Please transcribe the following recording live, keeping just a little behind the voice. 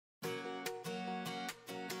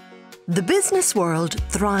The business world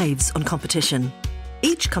thrives on competition.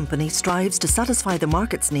 Each company strives to satisfy the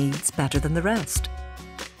market's needs better than the rest.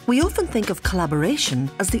 We often think of collaboration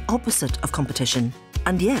as the opposite of competition,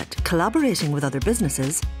 and yet collaborating with other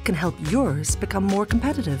businesses can help yours become more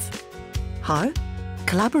competitive. How?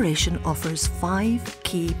 Collaboration offers 5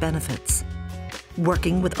 key benefits.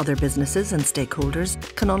 Working with other businesses and stakeholders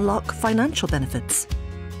can unlock financial benefits.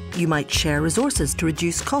 You might share resources to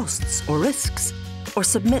reduce costs or risks, or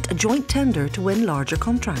submit a joint tender to win larger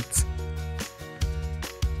contracts.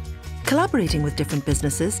 Collaborating with different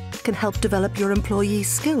businesses can help develop your employees'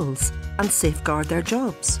 skills and safeguard their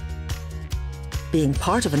jobs. Being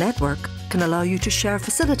part of a network can allow you to share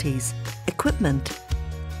facilities, equipment,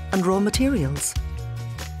 and raw materials.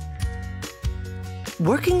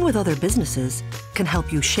 Working with other businesses can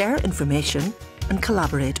help you share information and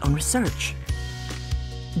collaborate on research.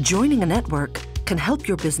 Joining a network can help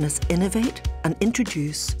your business innovate and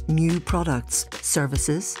introduce new products,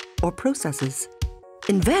 services, or processes.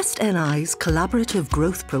 InvestNI's Collaborative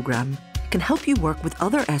Growth Programme can help you work with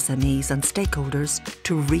other SMEs and stakeholders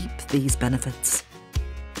to reap these benefits.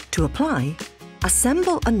 To apply,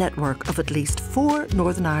 assemble a network of at least 4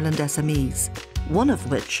 Northern Ireland SMEs, one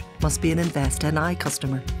of which must be an InvestNI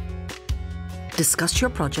customer. Discuss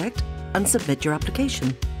your project and submit your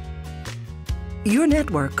application. Your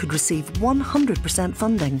network could receive 100%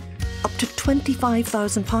 funding, up to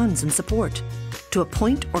 £25,000 in support, to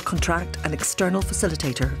appoint or contract an external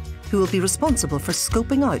facilitator who will be responsible for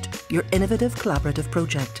scoping out your innovative collaborative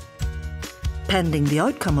project. Pending the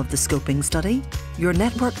outcome of the scoping study, your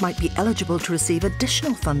network might be eligible to receive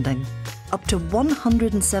additional funding, up to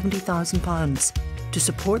 £170,000, to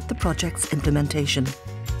support the project's implementation.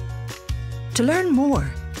 To learn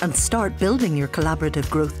more and start building your collaborative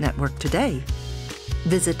growth network today,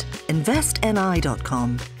 visit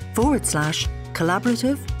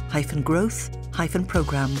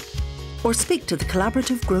investni.com/collaborative-growth-programme or speak to the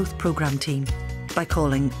Collaborative Growth Programme team by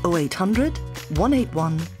calling 0800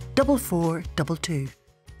 181 4422.